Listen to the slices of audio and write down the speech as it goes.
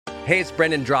Hey, it's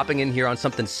Brendan dropping in here on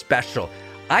something special.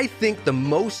 I think the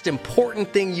most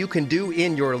important thing you can do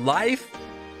in your life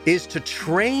is to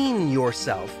train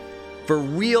yourself for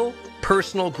real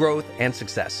personal growth and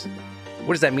success.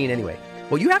 What does that mean anyway?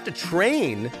 Well, you have to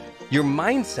train your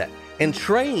mindset and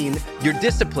train your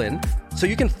discipline so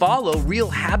you can follow real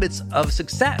habits of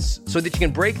success, so that you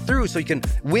can break through, so you can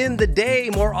win the day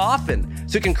more often,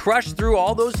 so you can crush through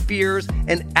all those fears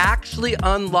and actually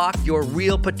unlock your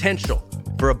real potential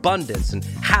for abundance and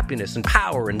happiness and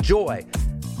power and joy.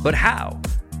 But how?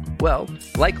 Well,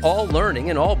 like all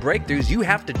learning and all breakthroughs, you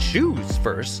have to choose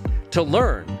first to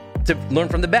learn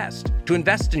from the best, to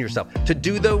invest in yourself, to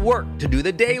do the work, to do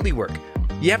the daily work.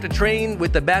 You have to train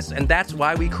with the best, and that's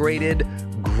why we created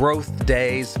Growth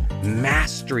Day's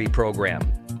Mastery Program.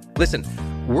 Listen,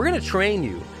 we're going to train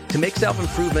you to make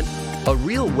self-improvement a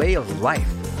real way of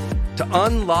life, to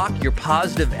unlock your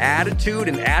positive attitude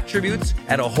and attributes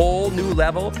at a whole new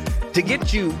level, to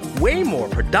get you way more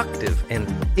productive and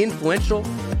influential,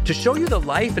 to show you the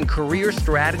life and career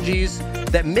strategies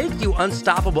that make you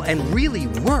unstoppable and really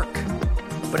work.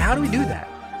 But how do we do that?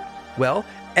 Well,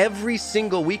 every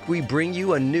single week we bring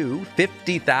you a new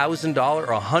 $50,000 or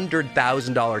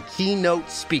 $100,000 keynote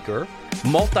speaker,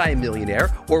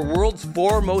 multimillionaire, or world's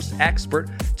foremost expert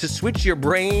to switch your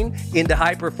brain into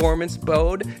high performance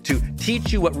mode, to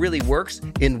teach you what really works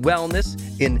in wellness,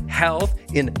 in health,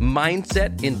 in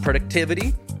mindset, in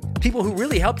productivity. People who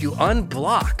really help you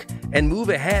unblock and move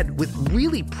ahead with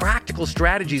really practical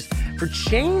strategies for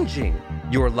changing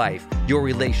your life, your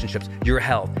relationships, your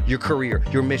health, your career,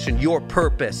 your mission, your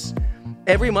purpose.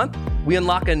 Every month, we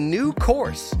unlock a new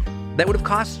course that would have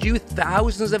cost you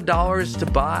thousands of dollars to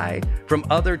buy from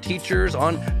other teachers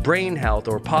on brain health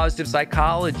or positive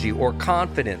psychology or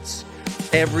confidence.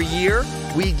 Every year,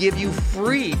 we give you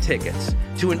free tickets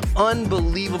to an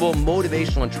unbelievable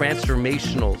motivational and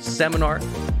transformational seminar.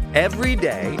 Every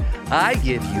day, I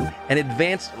give you an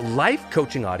advanced life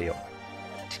coaching audio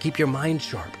to keep your mind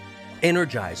sharp,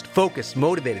 energized, focused,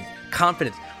 motivated,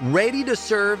 confident, ready to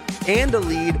serve and to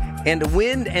lead and to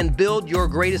win and build your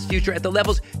greatest future at the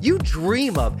levels you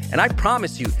dream of. And I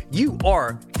promise you, you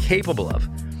are capable of.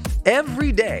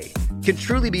 Every day can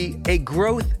truly be a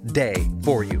growth day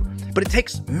for you. But it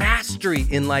takes mastery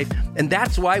in life, and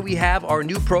that's why we have our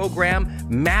new program,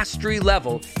 Mastery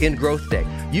Level in Growth Day.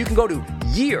 You can go to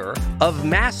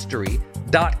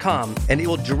yearofmastery.com, and it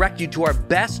will direct you to our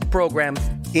best program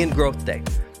in Growth Day.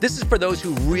 This is for those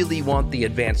who really want the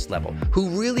advanced level, who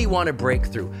really want to break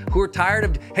through, who are tired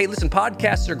of, hey, listen,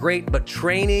 podcasts are great, but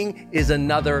training is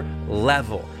another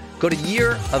level. Go to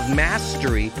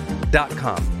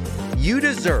yearofmastery.com. You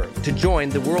deserve to join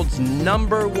the world's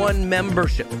 #1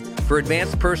 membership for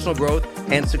advanced personal growth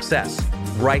and success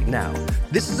right now.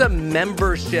 This is a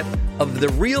membership of the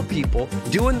real people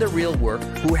doing the real work,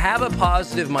 who have a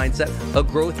positive mindset, a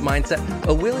growth mindset,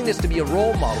 a willingness to be a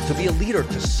role model, to be a leader,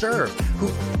 to serve, who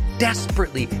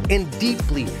desperately and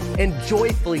deeply and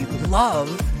joyfully love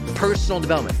personal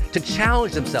development, to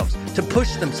challenge themselves, to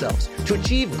push themselves, to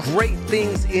achieve great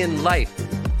things in life.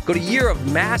 Go to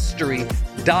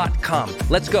yearofmastery.com.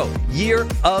 Let's go.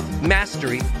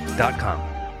 yearofmastery.com.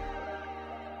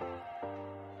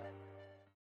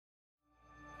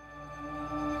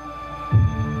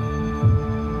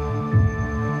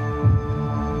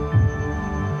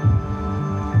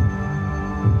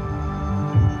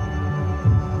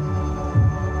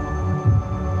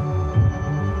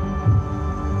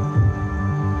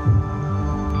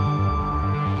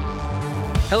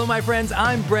 Hello, my friends.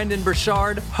 I'm Brendan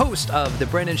Burchard, host of The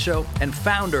Brendan Show and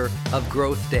founder of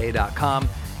GrowthDay.com,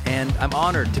 and I'm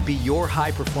honored to be your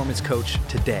high-performance coach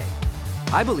today.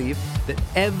 I believe that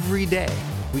every day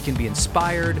we can be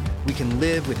inspired, we can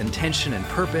live with intention and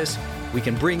purpose, we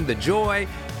can bring the joy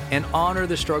and honor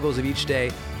the struggles of each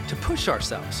day to push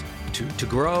ourselves, to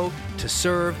grow, to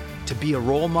serve, to be a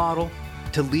role model,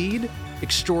 to lead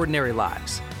extraordinary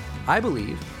lives. I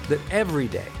believe that every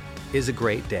day is a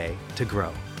great day to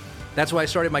grow. That's why I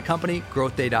started my company,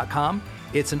 GrowthDay.com.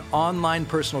 It's an online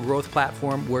personal growth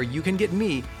platform where you can get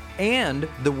me and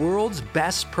the world's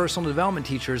best personal development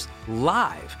teachers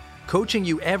live, coaching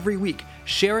you every week,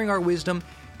 sharing our wisdom,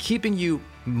 keeping you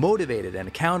motivated and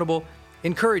accountable,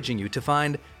 encouraging you to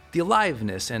find the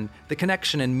aliveness and the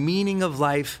connection and meaning of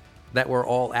life that we're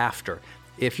all after.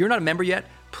 If you're not a member yet,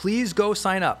 please go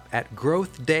sign up at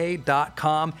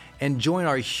GrowthDay.com and join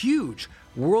our huge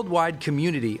worldwide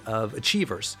community of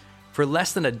achievers. For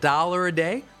less than $1 a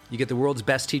day, you get the world's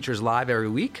best teachers live every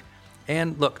week.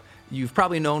 And look, you've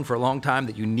probably known for a long time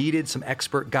that you needed some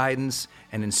expert guidance,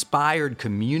 an inspired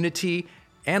community,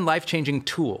 and life-changing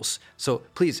tools. So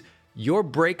please Your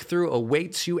breakthrough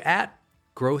awaits you at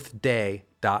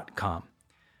growthday.com.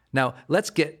 Now, let's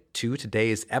get to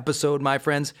today's episode, my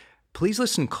friends. Please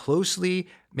listen closely.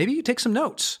 Maybe you take some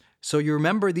notes so you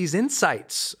remember these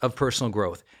insights of personal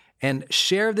growth. And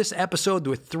share this episode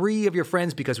with 3 of your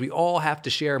friends, because we all have to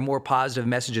share more positive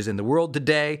messages in the world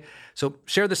today. So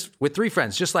share this with 3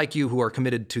 friends just like you who are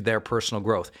committed to their personal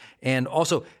growth. And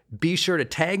also be sure to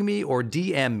tag me or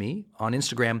DM me on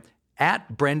Instagram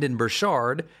at Brendan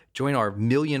Burchard. Join our 1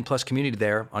 million+ community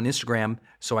there on Instagram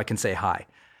so I can say hi.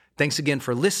 Thanks again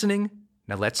for listening.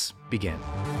 Now let's begin.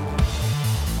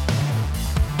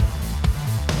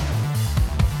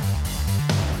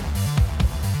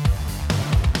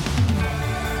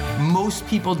 Most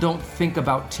people don't think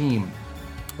about team.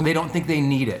 They don't think they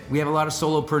need it. We have a lot of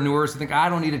solopreneurs who think, I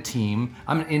don't need a team.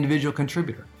 I'm an individual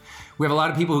contributor. We have a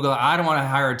lot of people who go, I don't want to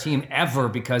hire a team ever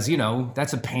because,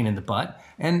 that's a pain in the butt.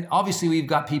 And obviously we've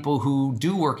got people who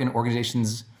do work in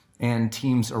organizations and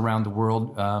teams around the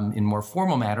world in more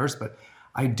formal matters. But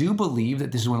I do believe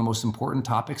that this is one of the most important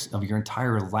topics of your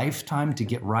entire lifetime to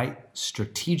get right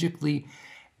strategically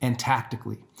and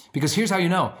tactically. Because here's how you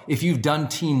know if you've done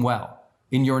team well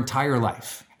in your entire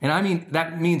life. And I mean,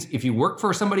 that means if you work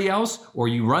for somebody else or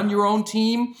you run your own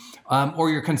team or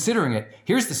you're considering it,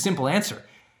 here's the simple answer.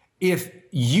 If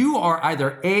you are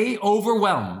either A,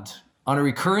 overwhelmed on a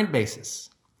recurrent basis,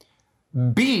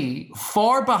 B,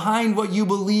 far behind what you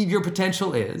believe your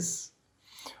potential is,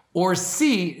 or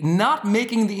C, not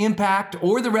making the impact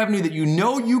or the revenue that you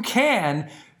know you can,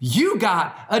 you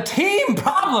got a team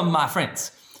problem, my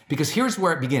friends. Because here's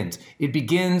where it begins. It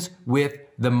begins with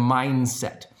the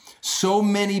mindset. So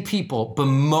many people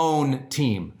bemoan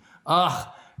team.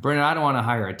 Brendan, I don't want to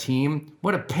hire a team.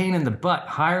 What a pain in the butt.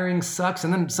 Hiring sucks.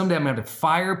 And then someday I'm going to have to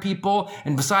fire people.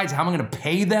 And besides, how am I going to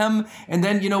pay them? And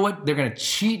then, you know what? They're going to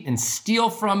cheat and steal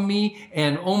from me.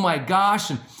 And oh my gosh.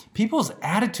 And people's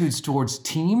attitudes towards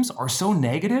teams are so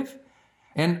negative.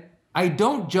 And I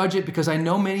don't judge it because I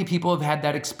know many people have had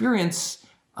that experience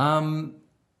come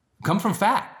from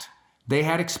fact. They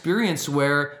had experience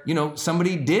where,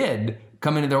 somebody did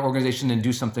come into their organization and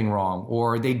do something wrong,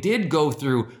 or they did go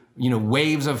through,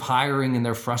 waves of hiring and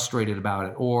they're frustrated about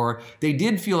it, or they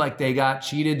did feel like they got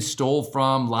cheated, stole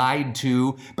from, lied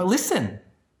to. But listen,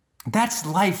 that's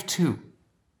life too.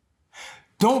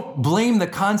 Don't blame the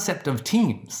concept of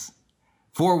teams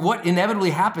for what inevitably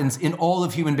happens in all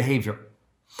of human behavior.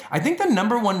 I think the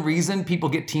number one reason people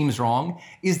get teams wrong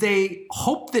is they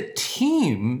hope that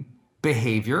team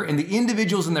behavior and the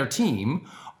individuals in their team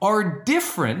are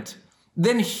different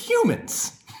than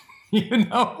humans, And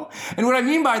what I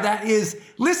mean by that is,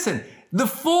 listen, the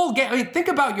full game, think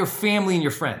about your family and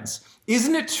your friends.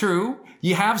 Isn't it true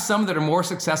you have some that are more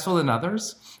successful than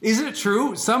others? Isn't it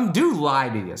true some do lie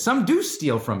to you? Some do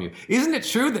steal from you. Isn't it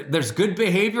true that there's good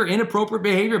behavior, inappropriate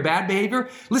behavior, bad behavior?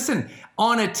 Listen,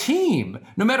 on a team,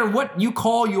 no matter what you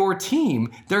call your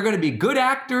team, there are going to be good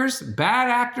actors, bad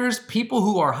actors, people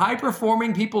who are high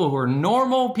performing, people who are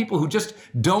normal, people who just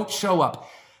don't show up.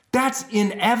 That's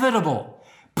inevitable.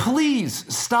 Please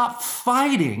stop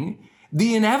fighting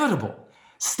the inevitable.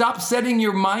 Stop setting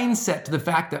your mindset to the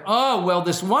fact that,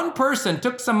 this one person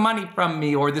took some money from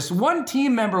me, or this one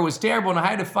team member was terrible and I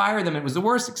had to fire them. It was the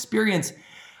worst experience.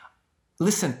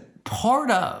 Listen,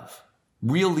 part of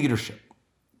real leadership,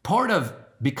 part of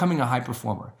becoming a high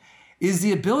performer is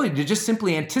the ability to just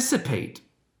simply anticipate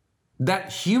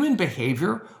that human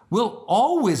behavior will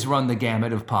always run the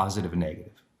gamut of positive and negative.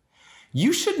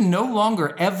 You should no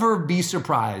longer ever be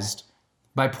surprised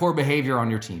by poor behavior on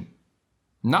your team.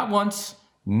 Not once.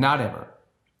 Not ever.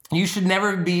 You should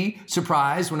never be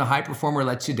surprised when a high performer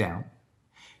lets you down.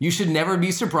 You should never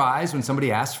be surprised when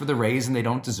somebody asks for the raise and they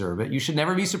don't deserve it. You should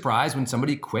never be surprised when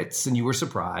somebody quits and you were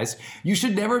surprised. You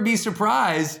should never be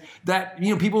surprised that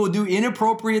people will do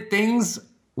inappropriate things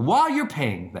while you're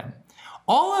paying them.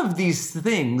 All of these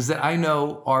things that I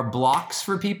know are blocks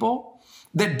for people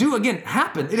that do, again,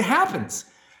 happen. It happens.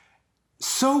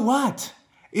 So what?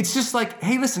 It's just like,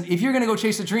 hey, listen, if you're going to go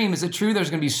chase a dream, is it true there's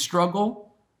going to be struggle?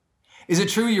 Is it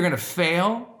true you're going to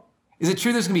fail? Is it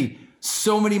true there's going to be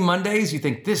so many Mondays you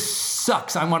think, this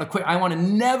sucks, I want to quit. I want to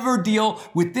never deal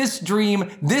with this dream,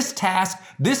 this task,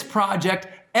 this project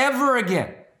ever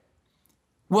again.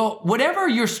 Well, whatever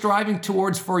you're striving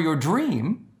towards for your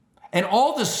dream and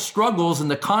all the struggles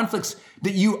and the conflicts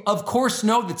that you, of course,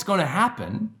 know that's going to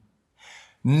happen,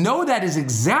 know that is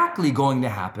exactly going to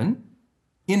happen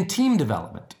in team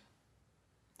development.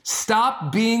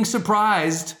 Stop being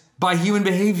surprised by human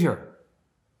behavior.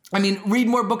 Read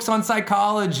more books on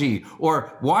psychology,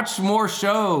 or watch more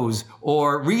shows,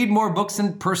 or read more books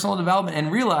in personal development and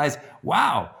realize,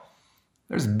 wow,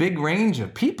 there's a big range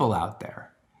of people out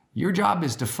there. Your job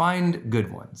is to find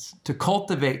good ones, to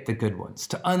cultivate the good ones,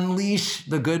 to unleash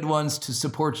the good ones to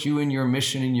support you in your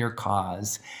mission and your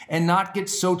cause, and not get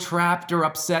so trapped or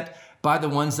upset by the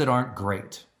ones that aren't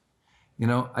great. You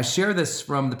know, I share this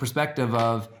from the perspective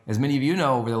of, as many of you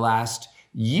know, over the last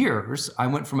years, I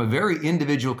went from a very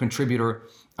individual contributor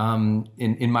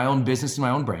in my own business and my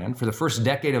own brand. For the first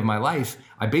decade of my life,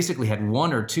 I basically had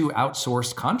one or two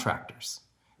outsourced contractors.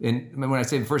 And when I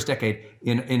say the first decade,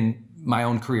 in my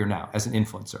own career now as an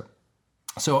influencer.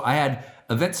 So I had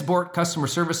event support, customer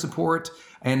service support,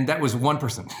 and that was one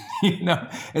person, you know,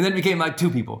 and then it became like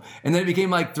 2 people, and then it became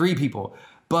like 3 people.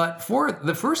 But for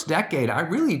the first decade, I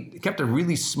really kept a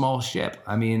really small ship,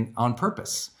 on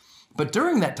purpose. But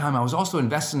during that time, I was also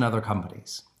investing in other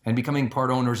companies and becoming part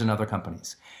owners in other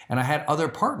companies. And I had other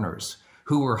partners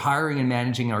who were hiring and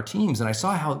managing our teams. And I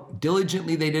saw how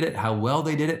diligently they did it, how well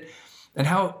they did it, and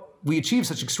how we achieved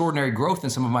such extraordinary growth in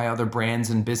some of my other brands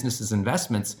and businesses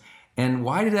investments. And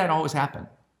why did that always happen?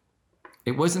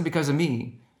 It wasn't because of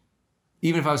me,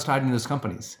 even if I was tied into those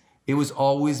companies. It was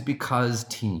always because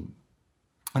team.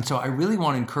 And so I really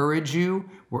want to encourage you,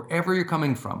 wherever you're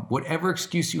coming from, whatever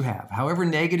excuse you have, however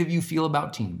negative you feel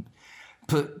about team,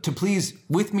 to please,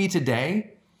 with me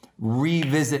today,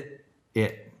 revisit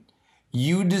it.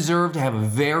 You deserve to have a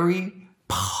very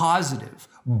positive,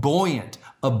 buoyant,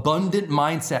 abundant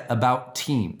mindset about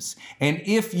teams. And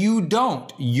if you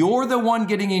don't, you're the one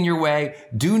getting in your way.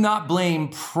 Do not blame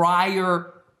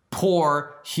prior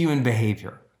poor human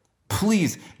behavior.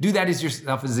 Please do that as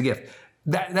yourself as a gift.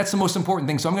 That's the most important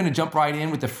thing. So I'm going to jump right in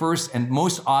with the first and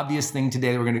most obvious thing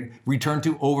today that we're going to return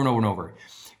to over and over and over.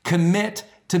 Commit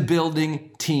to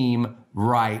building team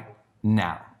right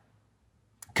now.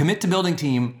 Commit to building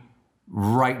team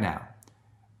right now.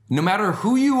 No matter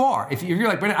who you are, if you're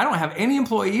like, Brendan, I don't have any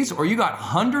employees, or you got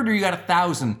 100 or you got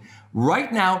 1,000,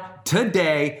 right now,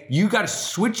 today, you got to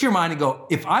switch your mind and go,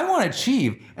 if I want to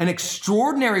achieve an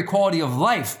extraordinary quality of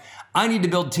life, I need to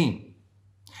build a team.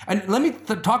 And let me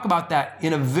talk about that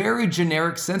in a very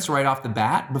generic sense right off the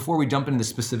bat before we jump into the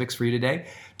specifics for you today,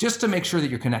 just to make sure that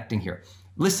you're connecting here.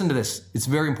 Listen to this. It's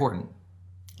very important.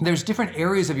 There's different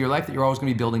areas of your life that you're always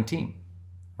going to be building team,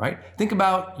 right? Think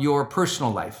about your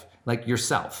personal life, like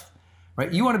yourself,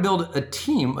 right? You want to build a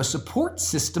team, a support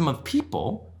system of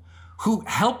people who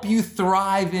help you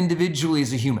thrive individually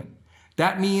as a human.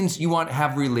 That means you want to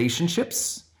have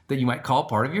relationships that you might call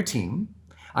part of your team.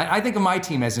 I think of my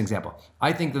team as an example.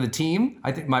 I think of the team,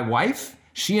 I think my wife,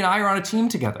 she and I are on a team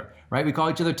together, right? We call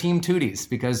each other Team Tooties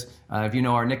because if you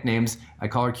know our nicknames, I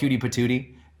call her Cutie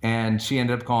Patootie, and she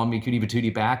ended up calling me Cutie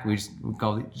Patootie back. We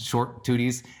call it short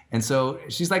Tooties. And so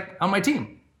she's like on my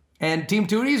team. And Team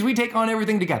Tooties, we take on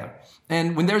everything together.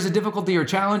 And when there's a difficulty or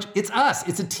challenge, it's us.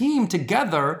 It's a team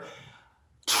together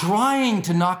trying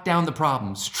to knock down the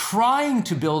problems, trying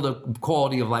to build a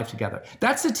quality of life together.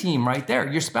 That's a team right there.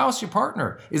 Your spouse, your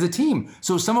partner is a team.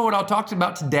 So some of what I'll talk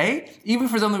about today, even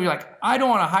for some of you like, I don't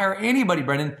want to hire anybody,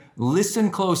 Brendan, listen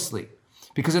closely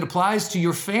because it applies to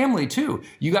your family too.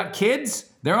 You got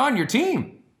kids, they're on your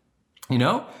team. You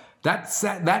know,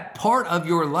 that part of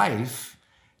your life,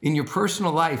 in your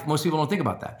personal life, most people don't think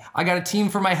about that. I got a team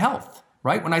for my health.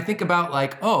 Right? When I think about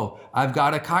like, oh, I've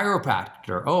got a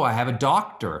chiropractor. Oh, I have a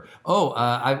doctor. Oh,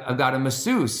 I've got a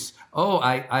masseuse. Oh,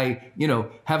 I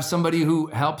have somebody who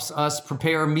helps us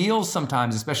prepare meals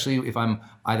sometimes, especially if I'm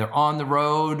either on the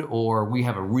road or we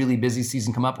have a really busy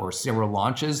season come up or several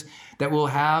launches that we'll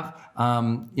have.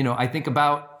 I think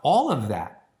about all of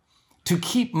that. To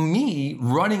keep me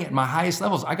running at my highest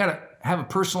levels, I got to have a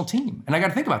personal team. And I got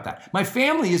to think about that. My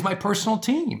family is my personal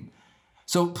team.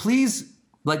 So please,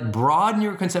 broaden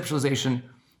your conceptualization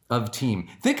of team.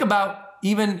 Think about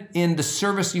even in the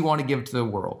service you want to give to the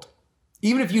world.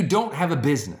 Even if you don't have a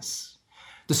business,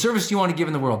 the service you want to give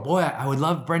in the world. Boy, I would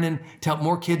love, Brendan, to help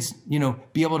more kids,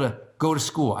 be able to go to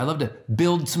school. I love to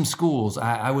build some schools.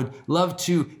 I would love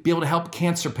to be able to help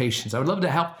cancer patients. I would love to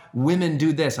help women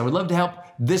do this. I would love to help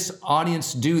this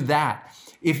audience do that.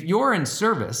 If you're in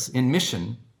service, in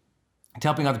mission, to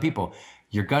helping other people,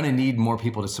 you're going to need more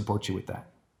people to support you with that.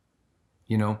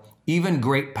 Even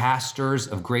great pastors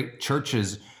of great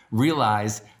churches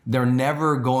realize they're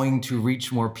never going to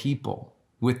reach more people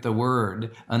with the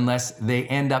word unless they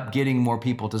end up getting more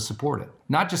people to support it.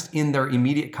 Not just in their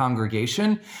immediate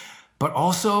congregation, but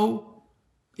also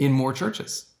in more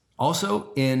churches,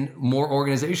 also in more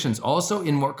organizations, also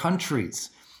in more countries.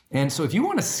 And so if you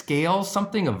want to scale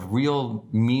something of real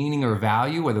meaning or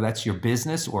value, whether that's your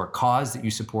business or a cause that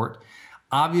you support,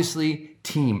 obviously,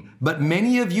 team. But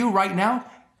many of you right now,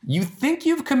 you think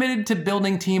you've committed to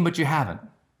building team, but you haven't.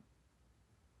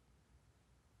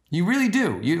 You really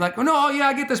do. You're like, oh, no, yeah,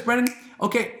 I get this, Brendan.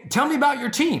 Okay, tell me about your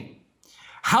team.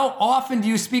 How often do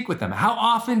you speak with them? How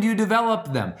often do you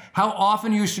develop them? How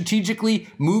often are you strategically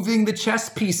moving the chess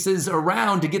pieces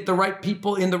around to get the right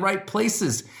people in the right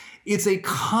places? It's a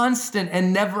constant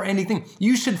and never-ending thing.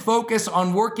 You should focus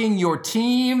on working your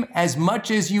team as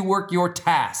much as you work your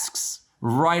tasks.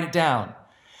 Write it down.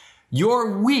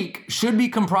 Your week should be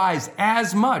comprised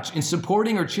as much in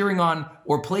supporting or cheering on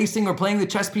or placing or playing the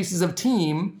chess pieces of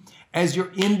team as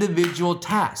your individual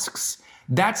tasks.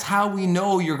 That's how we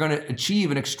know you're going to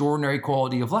achieve an extraordinary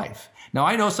quality of life. Now,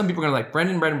 I know some people are going to like,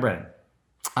 Brendan,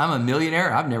 I'm a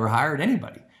millionaire. I've never hired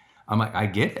anybody. I'm like, I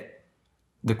get it.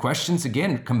 The questions,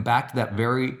 again, come back to that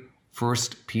very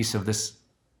first piece of this.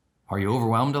 Are you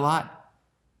overwhelmed a lot?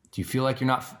 Do you feel like you're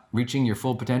not reaching your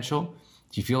full potential?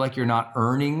 Do you feel like you're not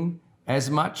earning as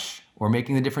much or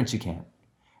making the difference you can?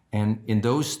 And in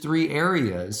those three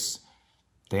areas,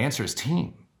 the answer is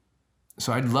team.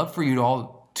 So I'd love for you to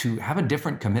all to have a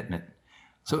different commitment.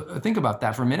 So think about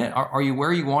that for a minute. Are you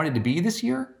where you wanted to be this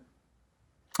year?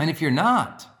 And if you're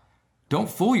not, don't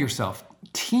fool yourself.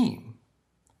 Team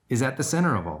is at the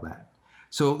center of all that.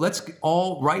 So let's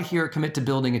all right here commit to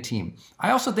building a team.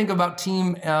 I also think about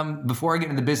team, before I get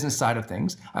into the business side of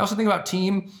things, I also think about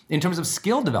team in terms of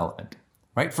skill development,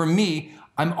 right? For me,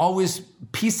 I'm always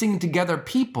piecing together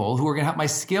people who are gonna help my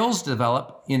skills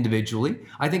develop individually.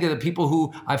 I think of the people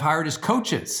who I've hired as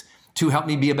coaches to help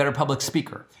me be a better public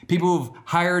speaker. People who've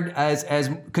hired as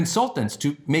consultants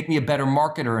to make me a better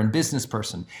marketer and business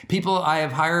person. People I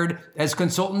have hired as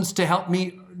consultants to help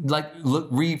me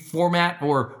reformat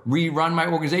or rerun my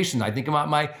organization. I think about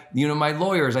my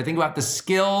lawyers. I think about the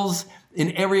skills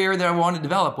in every area that I want to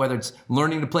develop, whether it's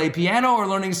learning to play piano or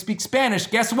learning to speak Spanish.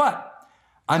 Guess what?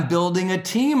 I'm building a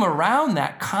team around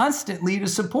that constantly to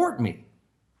support me.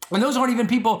 And those aren't even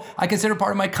people I consider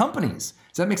part of my companies.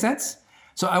 Does that make sense?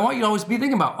 So I want you to always be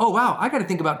thinking about, oh, wow, I got to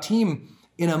think about team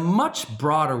in a much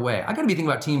broader way. I got to be thinking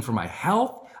about team for my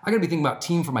health. I got to be thinking about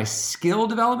team for my skill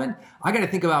development. I got to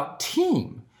think about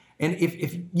team. And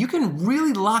if you can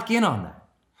really lock in on that.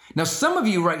 Now, some of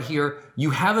you right here,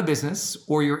 you have a business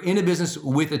or you're in a business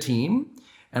with a team.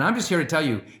 And I'm just here to tell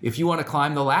you, if you want to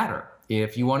climb the ladder,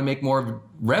 if you want to make more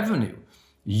revenue,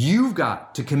 you've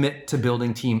got to commit to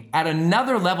building team at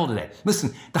another level today.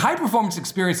 Listen, the high performance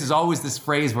experience is always this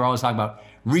phrase we're always talking about,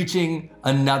 reaching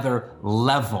another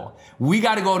level. We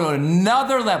got to go to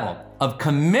another level of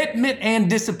commitment and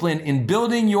discipline in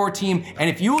building your team. And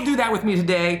if you will do that with me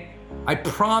today, I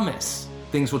promise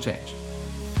things will change.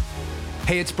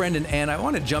 Hey, it's Brendan, and I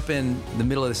want to jump in the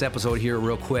middle of this episode here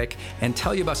real quick and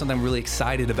tell you about something I'm really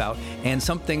excited about and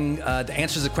something that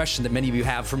answers a question that many of you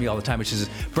have for me all the time, which is,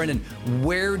 Brendan,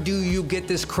 where do you get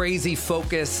this crazy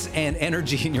focus and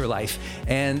energy in your life?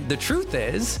 And the truth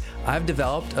is, I've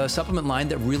developed a supplement line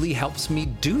that really helps me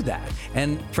do that.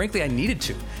 And frankly, I needed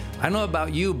to. I don't know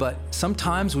about you, but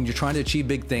sometimes when you're trying to achieve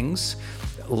big things,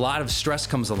 a lot of stress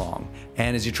comes along.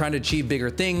 And as you're trying to achieve bigger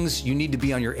things, you need to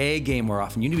be on your A game more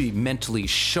often. You need to be mentally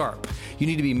sharp. You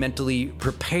need to be mentally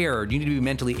prepared. You need to be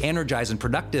mentally energized and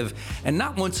productive. And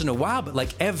not once in a while, but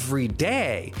like every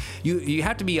day. You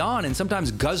have to be on, and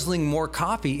sometimes guzzling more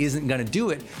coffee isn't gonna do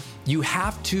it. You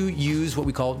have to use what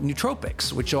we call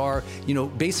nootropics, which are,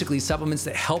 basically supplements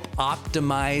that help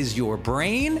optimize your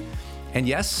brain. And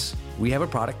yes, we have a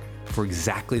product for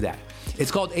exactly that. It's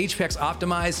called HPX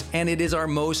Optimize, and it is our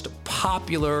most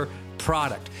popular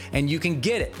product. And you can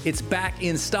get it. It's back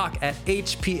in stock at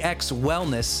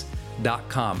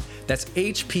hpxwellness.com. That's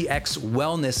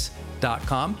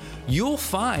hpxwellness.com. You'll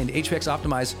find HPX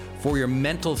Optimize for your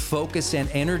mental focus and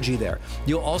energy there.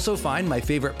 You'll also find my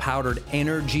favorite powdered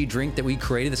energy drink that we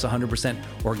created that's 100%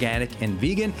 organic and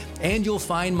vegan. And you'll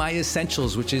find my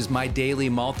essentials, which is my daily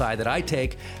multi that I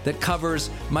take that covers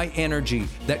my energy,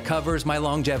 that covers my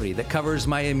longevity, that covers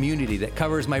my immunity, that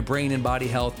covers my brain and body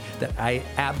health that I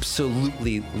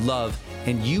absolutely love.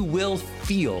 And you will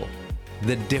feel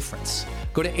the difference.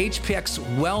 Go to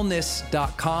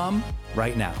hpxwellness.com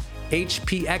right now.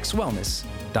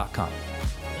 hpxwellness.com.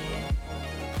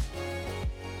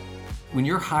 When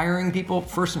you're hiring people,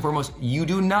 first and foremost, you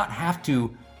do not have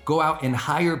to go out and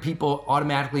hire people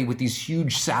automatically with these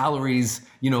huge salaries,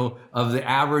 of the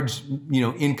average,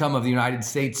 income of the United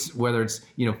States, whether it's,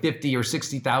 $50,000 or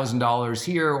 $60,000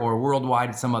 here or worldwide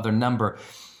at some other number.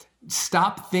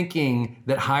 Stop thinking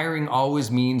that hiring always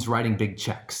means writing big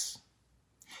checks.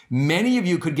 Many of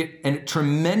you could get a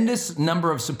tremendous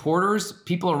number of supporters,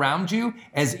 people around you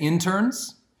as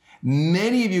interns.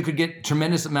 Many of you could get a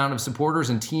tremendous amount of supporters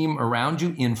and team around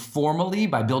you informally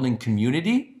by building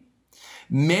community.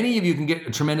 Many of you can get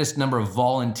a tremendous number of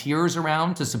volunteers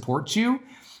around to support you.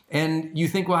 And you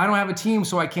think, well, I don't have a team,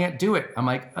 so I can't do it. I'm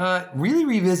like, really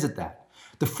revisit that.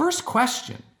 The first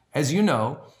question, as you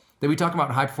know, that we talk about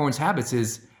in high performance habits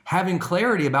is having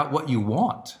clarity about what you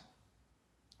want.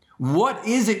 What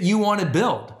is it you want to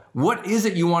build? What is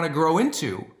it you want to grow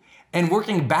into? And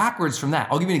working backwards from that.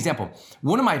 I'll give you an example.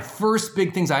 One of my first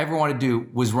big things I ever wanted to do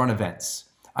was run events.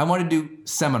 I wanted to do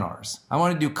seminars. I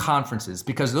wanted to do conferences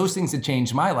because those things had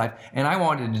changed my life and I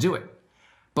wanted to do it.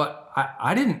 But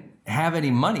I didn't have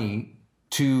any money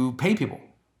to pay people.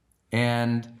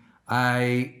 And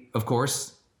I, of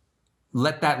course,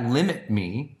 let that limit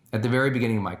me at the very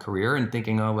beginning of my career and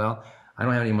thinking, oh, well, I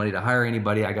don't have any money to hire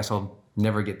anybody. I guess I'll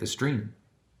never get this dream.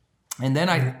 And then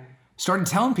I started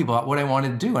telling people what I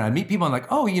wanted to do. And I'd meet people and I'm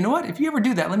like, oh, you know what? If you ever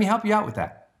do that, let me help you out with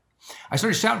that. I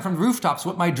started shouting from the rooftops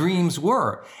what my dreams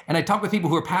were. And I talked with people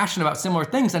who are passionate about similar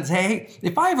things and say, hey,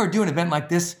 if I ever do an event like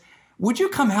this, would you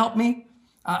come help me?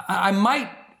 I might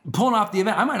pull off the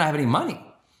event. I might not have any money,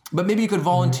 but maybe you could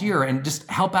volunteer and just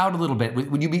help out a little bit.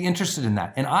 Would you be interested in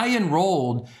that? And I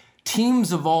enrolled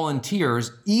teams of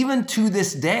volunteers even to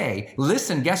this day.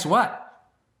 Listen, guess what?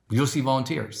 You'll see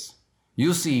volunteers.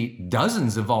 You'll see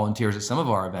dozens of volunteers at some of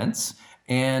our events.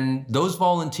 And those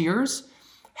volunteers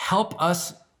help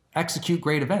us execute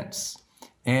great events.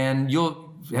 And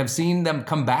you'll have seen them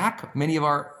come back. Many of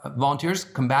our volunteers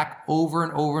come back over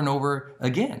and over and over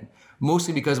again,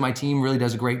 mostly because my team really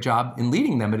does a great job in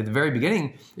leading them. But at the very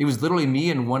beginning, it was literally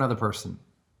me and one other person.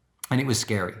 And it was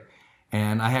scary.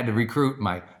 And I had to recruit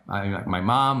my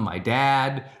mom, my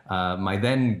dad, my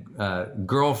then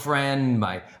girlfriend.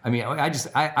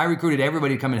 I recruited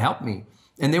everybody to come and help me.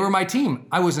 And they were my team.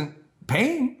 I wasn't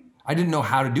paying. I didn't know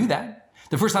how to do that.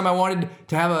 The first time I wanted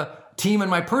to have a team in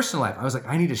my personal life, I was like,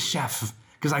 I need a chef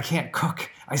because I can't cook.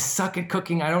 I suck at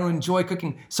cooking. I don't enjoy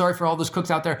cooking. Sorry for all those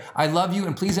cooks out there. I love you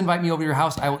and please invite me over to your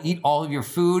house. I will eat all of your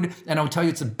food and I'll tell you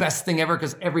it's the best thing ever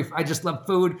because I just love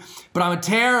food, but I'm a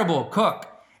terrible cook.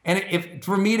 And if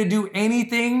for me to do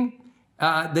anything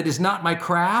that is not my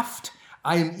craft,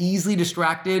 I am easily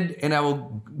distracted and I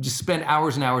will just spend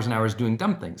hours and hours and hours doing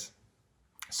dumb things.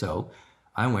 So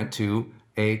I went to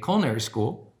a culinary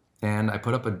school and I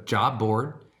put up a job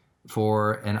board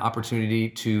for an opportunity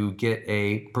to get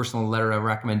a personal letter of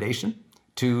recommendation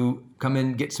to come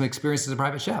and get some experience as a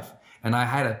private chef. And I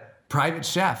had a private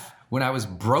chef when I was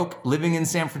broke living in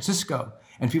San Francisco.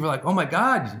 And people are like, oh my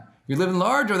God, you're living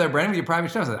large over there, Brandon, with your private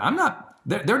chef. I said, I'm not,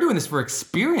 they're doing this for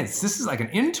experience. This is like an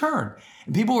intern.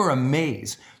 And people were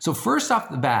amazed. So first off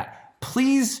the bat,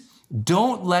 please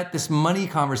don't let this money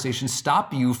conversation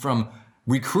stop you from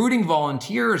recruiting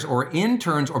volunteers or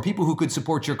interns or people who could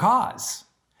support your cause.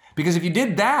 Because if you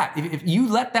did that, if you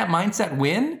let that mindset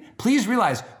win, please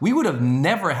realize we would have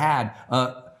never had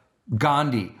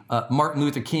Gandhi, Martin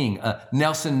Luther King,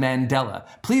 Nelson Mandela.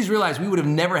 Please realize we would have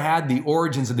never had the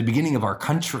origins of the beginning of our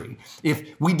country if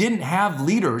we didn't have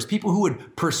leaders, people who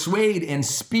would persuade and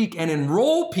speak and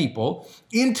enroll people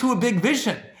into a big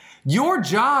vision. Your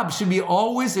job should be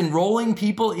always enrolling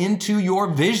people into your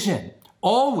vision.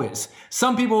 Always.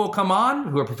 Some people will come on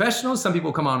who are professionals. Some people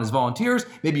will come on as volunteers.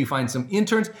 Maybe you find some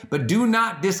interns, but do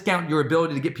not discount your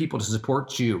ability to get people to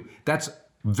support you. That's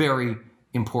very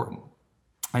important.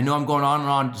 I know I'm going on and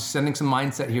on, just sending some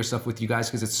mindset here stuff with you guys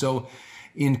because it's so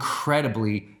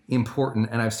incredibly important.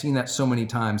 And I've seen that so many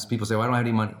times. People say, well, I don't have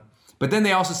any money. But then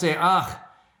they also say, I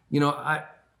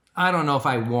don't know if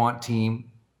I want team.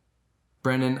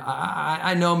 Brendan,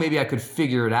 I know maybe I could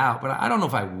figure it out, but I don't know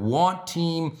if I want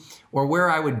team or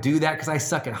where I would do that because I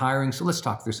suck at hiring. So let's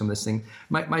talk through some of this thing.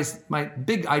 My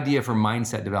big idea for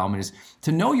mindset development is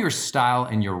to know your style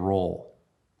and your role.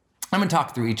 I'm going to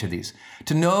talk through each of these.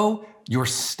 To know your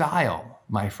style,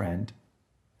 my friend,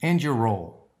 and your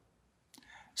role.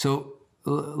 So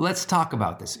let's talk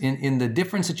about this. In the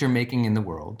difference that you're making in the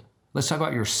world, let's talk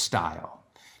about your style.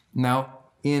 Now,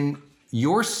 in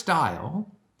your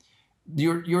style,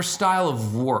 your style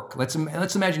of work, let's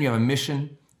imagine you have a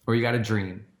mission or you got a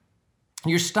dream.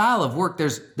 Your style of work,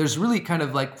 there's really kind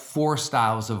of like 4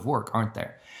 styles of work, aren't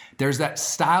there? There's that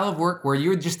style of work where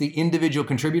you're just the individual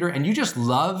contributor and you just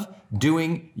love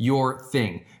doing your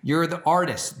thing. You're the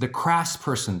artist, the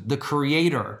craftsperson, the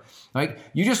creator, right?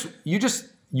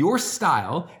 Your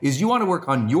style is you want to work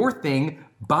on your thing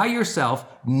by yourself,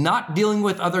 not dealing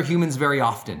with other humans very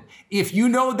often. If you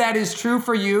know that is true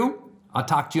for you, I'll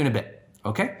talk to you in a bit,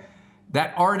 okay?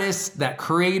 That artist, that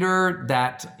creator,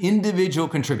 that individual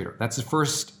contributor, that's the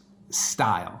first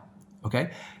style,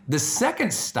 okay? The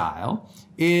second style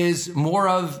is more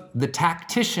of the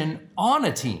tactician on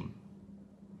a team,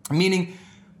 meaning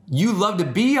you love to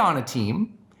be on a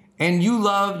team and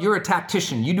you're a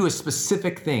tactician, you do a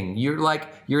specific thing. You're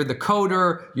the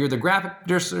coder, you're the graphic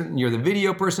person, you're the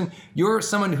video person, you're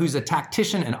someone who's a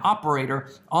tactician and operator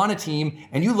on a team,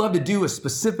 and you love to do a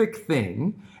specific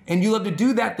thing, and you love to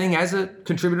do that thing as a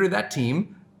contributor to that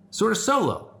team, sort of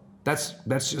solo. That's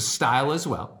just style as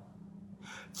well.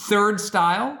 Third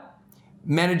style,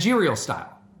 managerial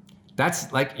style.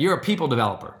 That's like you're a people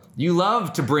developer. You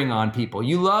love to bring on people.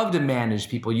 You love to manage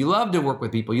people. You love to work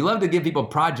with people. You love to give people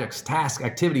projects, tasks,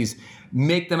 activities,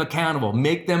 make them accountable,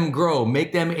 make them grow,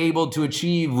 make them able to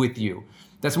achieve with you.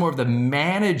 That's more of the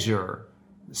manager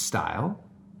style.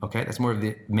 Okay, that's more of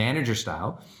the manager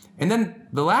style. And then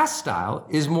the last style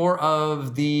is more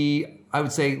of the, I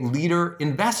would say, leader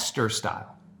investor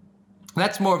style.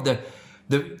 That's more of the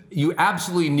you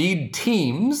absolutely need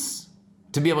teams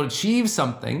to be able to achieve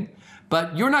something,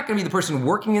 but you're not going to be the person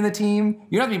working in the team.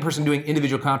 You're not going to be the person doing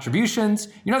individual contributions.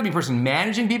 You're not going to be the person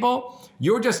managing people.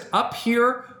 You're just up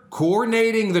here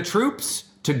coordinating the troops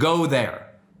to go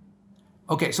there.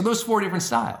 Okay, so those 4 different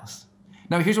styles.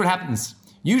 Now here's what happens.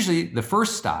 Usually the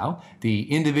first style, the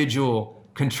individual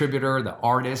contributor, the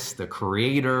artist, the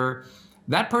creator,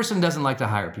 that person doesn't like to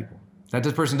hire people. That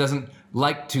person doesn't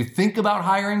like to think about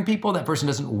hiring people. That person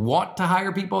doesn't want to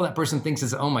hire people. That person thinks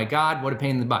it's, oh my God, what a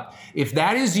pain in the butt. If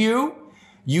that is you,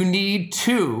 you need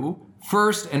to,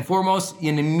 first and foremost,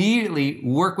 and immediately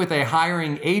work with a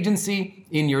hiring agency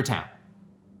in your town.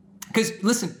 Because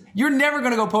listen, you're never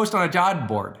going to go post on a job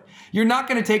board. You're not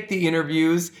going to take the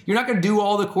interviews. You're not going to do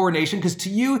all the coordination because to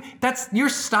you, that's your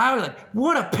style. You're like,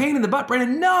 what a pain in the butt,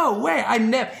 Brendan. No way.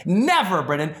 Never,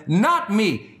 Brendan. Not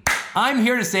me. I'm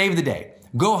here to save the day.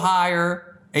 Go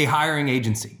hire a hiring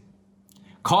agency.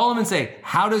 Call them and say,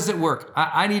 how does it work?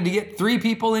 I need to get 3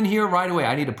 people in here right away.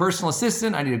 I need a personal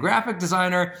assistant, I need a graphic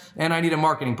designer, and I need a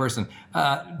marketing person.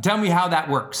 Tell me how that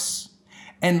works.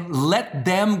 And let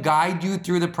them guide you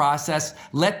through the process.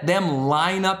 Let them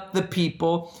line up the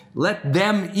people. Let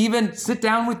them even sit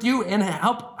down with you and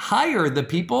help hire the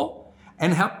people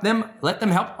and let them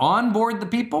help onboard the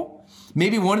people.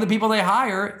 Maybe one of the people they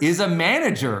hire is a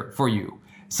manager for you.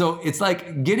 So it's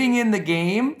like getting in the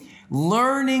game.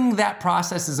 Learning that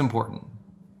process is important.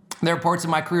 There are parts of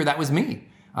my career that was me.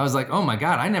 I was like, oh my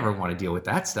God, I never want to deal with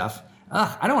that stuff.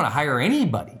 I don't want to hire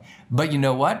anybody. But you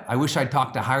know what? I wish I'd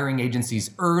talked to hiring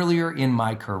agencies earlier in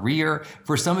my career.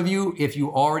 For some of you, if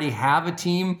you already have a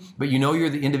team, but you know you're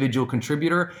the individual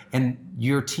contributor and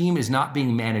your team is not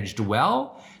being managed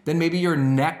well, then maybe your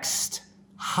next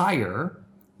hire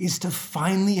is to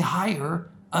finally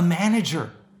hire a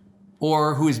manager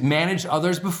or who has managed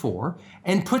others before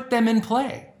and put them in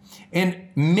play and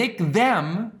make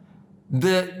them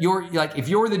if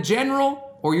you're the general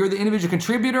or you're the individual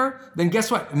contributor, then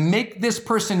guess what? Make this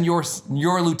person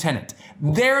your lieutenant.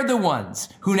 They're the ones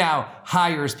who now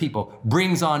hires people,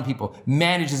 brings on people,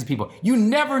 manages people. You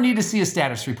never need to see a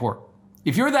status report.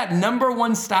 If you're that number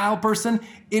 1 style person,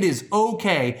 it is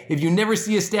okay if you never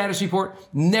see a status report,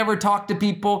 never talk to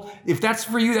people. If that's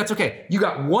for you, that's okay. You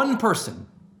got one person,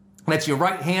 that's your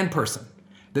right-hand person.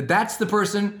 That's the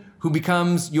person who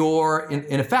becomes your,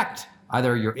 in effect,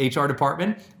 either your HR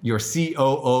department, your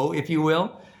COO, if you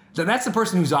will. So that's the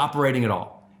person who's operating it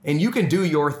all. And you can do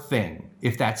your thing.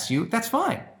 If that's you, that's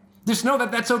fine. Just know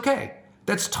that that's okay.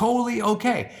 That's totally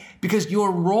okay. Because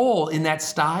your role in that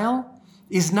style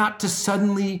is not to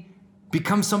suddenly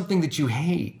become something that you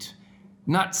hate.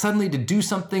 Not suddenly to do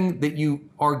something that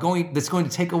that's going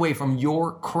to take away from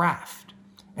your craft.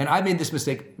 And I made this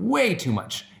mistake way too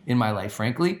much in my life,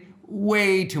 frankly.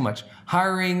 Way too much.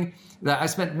 I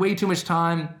spent way too much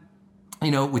time,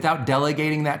 without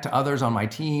delegating that to others on my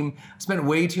team. I spent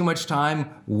way too much time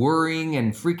worrying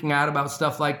and freaking out about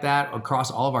stuff like that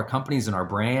across all of our companies and our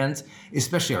brands,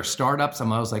 especially our startups.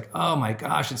 I'm always like, oh my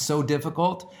gosh, it's so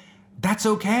difficult. That's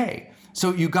okay.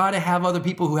 So you got to have other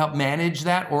people who help manage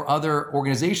that or other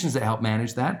organizations that help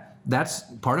manage that. That's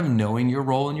part of knowing your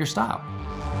role and your style.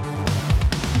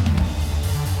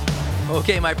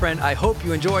 Okay, my friend, I hope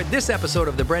you enjoyed this episode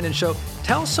of The Brendan Show.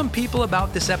 Tell some people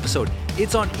about this episode.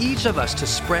 It's on each of us to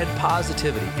spread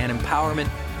positivity and empowerment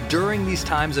during these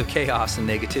times of chaos and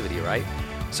negativity, right?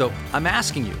 So I'm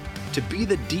asking you to be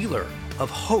the dealer of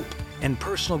hope and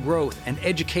personal growth and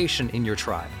education in your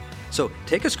tribe. So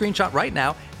take a screenshot right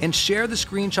now and share the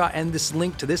screenshot and this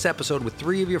link to this episode with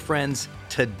 3 of your friends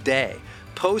today.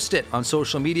 Post it on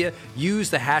social media. Use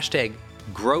the hashtag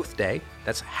Growth Day.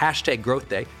 That's hashtag Growth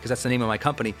Day because that's the name of my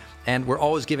company. And we're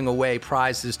always giving away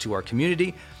prizes to our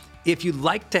community. If you'd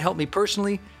like to help me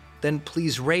personally, then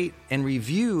please rate and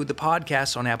review the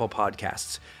podcast on Apple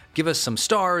Podcasts. Give us some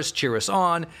stars, cheer us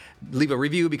on, leave a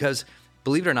review because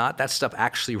believe it or not, that stuff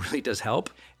actually really does help.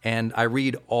 and I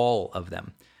read all of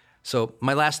them. So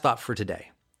my last thought for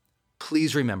today,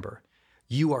 please remember,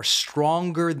 you are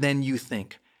stronger than you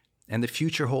think, and the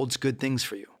future holds good things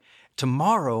for you.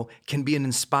 Tomorrow can be an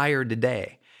inspired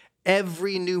day.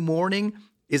 Every new morning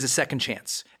is a second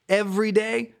chance. Every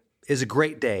day is a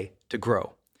great day to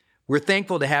grow. We're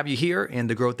thankful to have you here in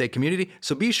the Growth Day community,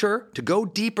 so be sure to go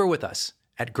deeper with us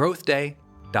at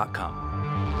growthday.com.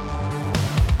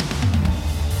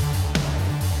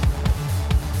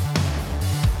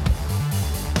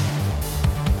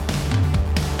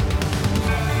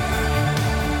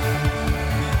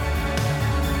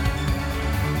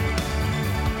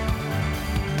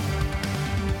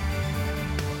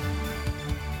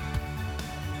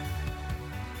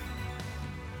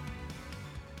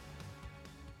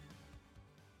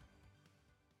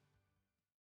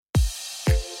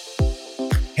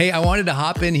 Hey, I wanted to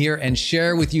hop in here and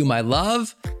share with you my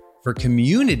love for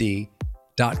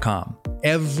community.com.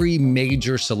 Every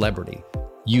major celebrity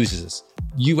uses this.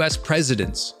 US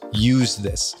presidents use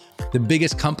this. The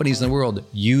biggest companies in the world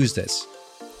use this.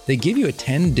 They give you a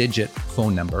 10-digit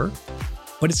phone number,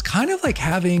 but it's kind of like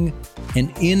having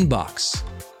an inbox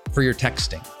for your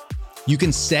texting. You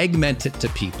can segment it to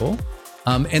people,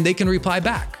 and they can reply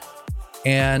back.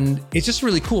 And it's just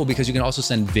really cool because you can also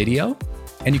send video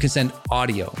and you can send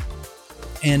audio.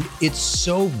 And it's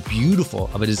so beautiful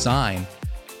of a design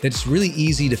that it's really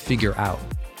easy to figure out.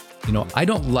 You know, I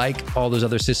don't like all those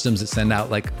other systems that send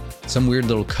out like some weird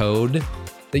little code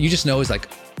that you just know is like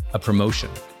a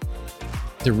promotion.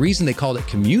 The reason they called it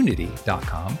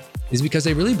community.com is because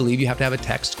they really believe you have to have a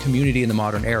text community in the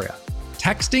modern era.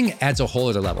 Texting adds a whole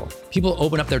other level. People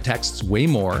open up their texts way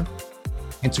more.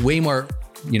 It's way more,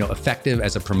 effective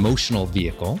as a promotional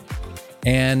vehicle.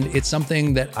 And it's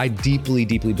something that I deeply,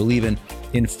 deeply believe in.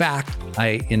 In fact,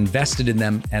 I invested in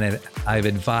them and I've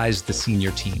advised the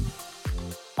senior team.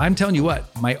 I'm telling you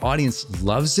what, my audience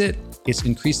loves it. It's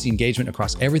increased the engagement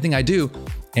across everything I do.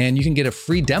 And you can get a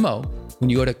free demo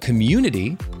when you go to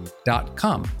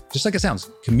community.com. Just like it sounds,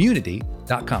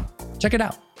 community.com. Check it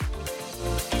out.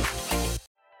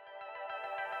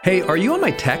 Hey, are you on my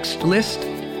text list?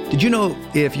 Did you know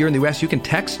if you're in the US, you can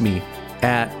text me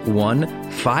at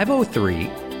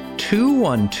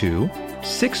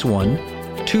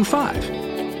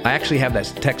 1-503-212-6125. I actually have that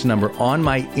text number on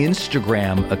my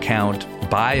Instagram account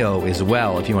bio as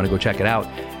well, if you want to go check it out.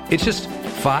 It's just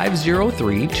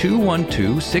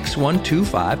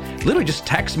 503-212-6125. Literally just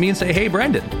text me and say, hey,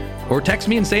 Brendan. Or text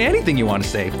me and say anything you want to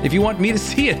say. If you want me to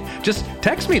see it, just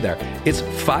text me there. It's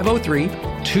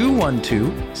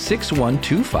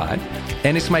 503-212-6125.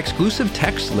 And it's my exclusive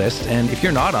text list. And if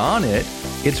you're not on it,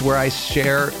 it's where I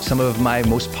share some of my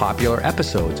most popular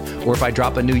episodes. Or if I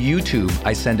drop a new YouTube,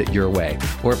 I send it your way.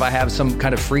 Or if I have some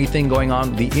kind of free thing going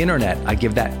on the internet, I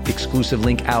give that exclusive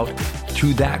link out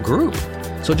to that group.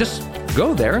 So just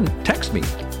go there and text me,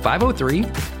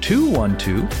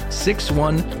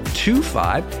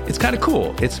 503-212-6125. It's kind of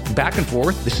cool. It's back and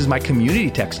forth. This is my community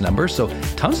text number. So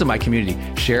tons of my community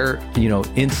share,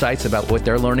 insights about what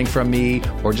they're learning from me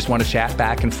or just want to chat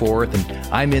back and forth. And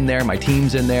I'm in there, my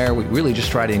team's in there. We really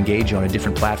just try to engage you on a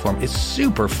different platform. It's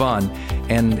super fun.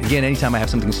 And again, anytime I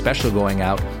have something special going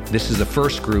out, this is the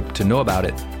first group to know about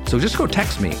it. So just go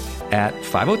text me at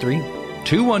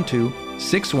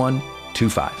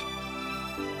 503-212-6125.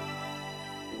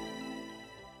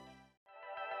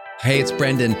 Hey, it's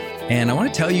Brendan, and I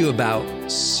want to tell you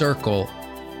about Circle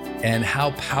and how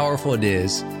powerful it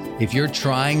is if you're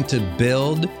trying to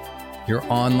build your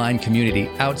online community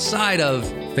outside of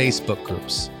Facebook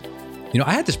groups.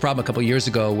 I had this problem a couple of years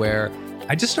ago where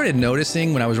I just started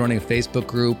noticing when I was running a Facebook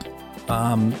group,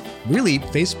 really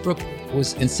Facebook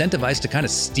was incentivized to kind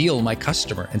of steal my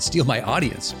customer and steal my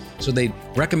audience. So they'd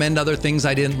recommend other things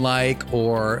I didn't like,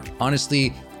 or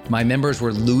honestly, my members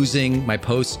were losing my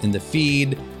posts in the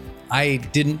feed. I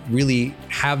didn't really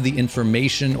have the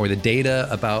information or the data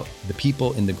about the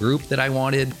people in the group that I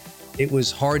wanted. It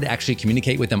was hard to actually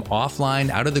communicate with them offline,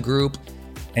 out of the group.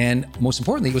 And most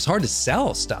importantly, it was hard to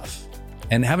sell stuff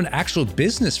and have an actual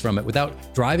business from it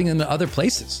without driving them to other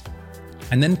places.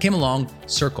 And then came along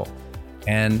Circle.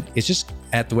 And it's just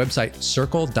at the website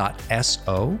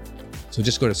circle.so. So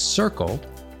just go to circle.so.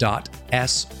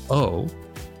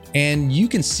 And you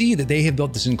can see that they have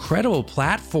built this incredible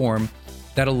platform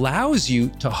that allows you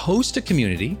to host a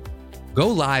community, go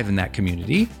live in that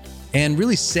community, and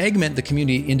really segment the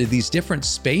community into these different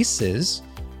spaces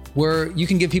where you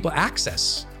can give people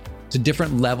access to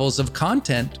different levels of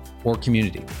content or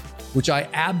community, which I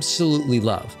absolutely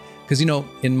love. Because,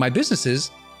 in my businesses,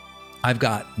 I've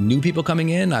got new people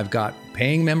coming in, I've got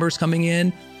paying members coming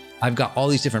in, I've got all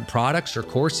these different products or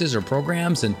courses or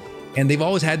programs, and they've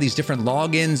always had these different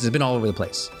logins. They've been all over the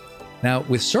place. Now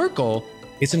with Circle,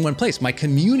 it's in one place. My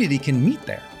community can meet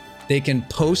there. They can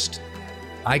post,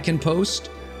 I can post.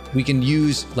 We can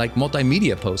use like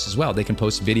multimedia posts as well. They can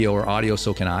post video or audio,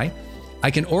 so can I.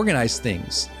 I can organize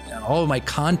things, all of my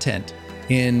content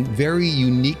in very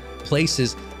unique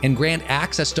places and grant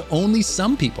access to only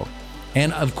some people.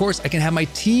 And of course, I can have my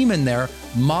team in there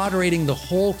moderating the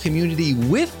whole community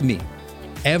with me.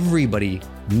 Everybody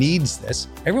needs this.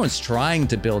 Everyone's trying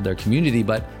to build their community,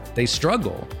 but they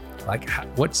struggle. Like,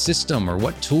 what system or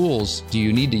what tools do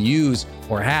you need to use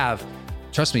or have?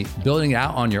 Trust me, building it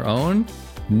out on your own,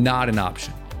 not an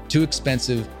option. Too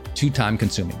expensive, too time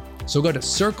consuming. So go to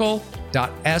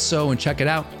circle.so and check it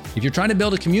out. If you're trying to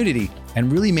build a community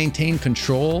and really maintain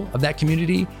control of that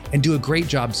community and do a great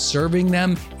job serving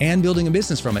them and building a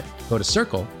business from it, go to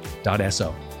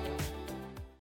circle.so.